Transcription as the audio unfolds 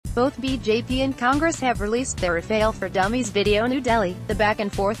Both BJP and Congress have released their Rafale for Dummies video. New Delhi. The back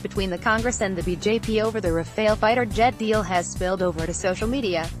and forth between the Congress and the BJP over the Rafale fighter jet deal has spilled over to social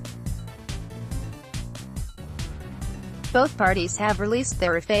media. Both parties have released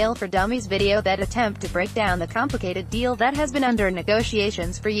their Rafale for Dummies video that attempt to break down the complicated deal that has been under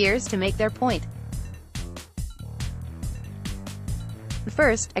negotiations for years to make their point. The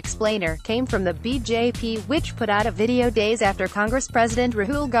first explainer came from the BJP, which put out a video days after Congress President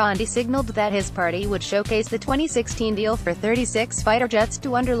Rahul Gandhi signaled that his party would showcase the 2016 deal for 36 fighter jets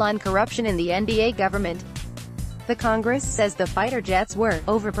to underline corruption in the NDA government. The Congress says the fighter jets were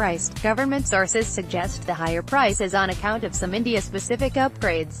overpriced. Government sources suggest the higher price is on account of some India-specific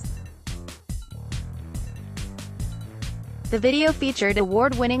upgrades. The video featured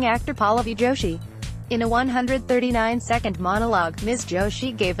award-winning actor Pallavi Joshi. In a 139-second monologue, Ms.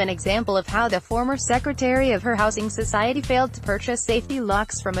 Joshi gave an example of how the former secretary of her housing society failed to purchase safety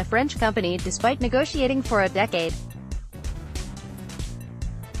locks from a French company despite negotiating for a decade.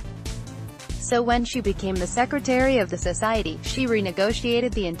 So when she became the secretary of the society, she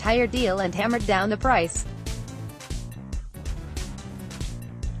renegotiated the entire deal and hammered down the price.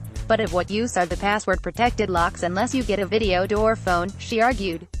 But of what use are the password-protected locks unless you get a video door phone, she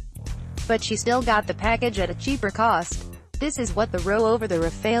argued. But she still got the package at a cheaper cost. This is what the row over the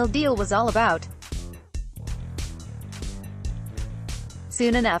Rafale deal was all about.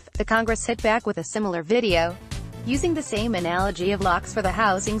 Soon enough, the Congress hit back with a similar video. Using the same analogy of locks for the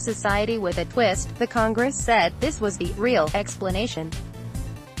housing society with a twist, the Congress said this was the real explanation.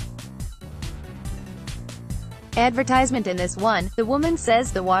 Advertisement in this one, the woman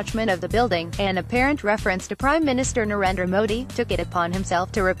says the watchman of the building, an apparent reference to Prime Minister Narendra Modi, took it upon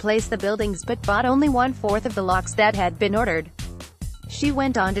himself to replace the buildings but bought only 1/4 of the locks that had been ordered. She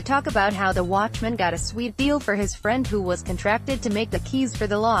went on to talk about how the watchman got a sweet deal for his friend who was contracted to make the keys for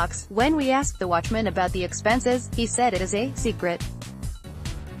the locks. When we asked the watchman about the expenses, he said it is a secret.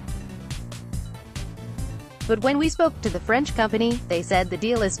 But when we spoke to the French company, they said the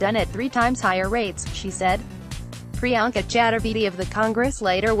deal is done at 3 times higher rates, she said. Priyanka Chaturvedi of the Congress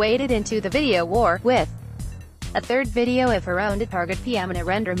later waded into the video war, with a third video of her own to target PM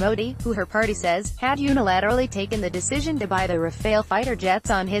Narendra Modi, who her party says had unilaterally taken the decision to buy the Rafale fighter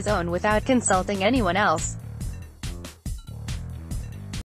jets on his own without consulting anyone else.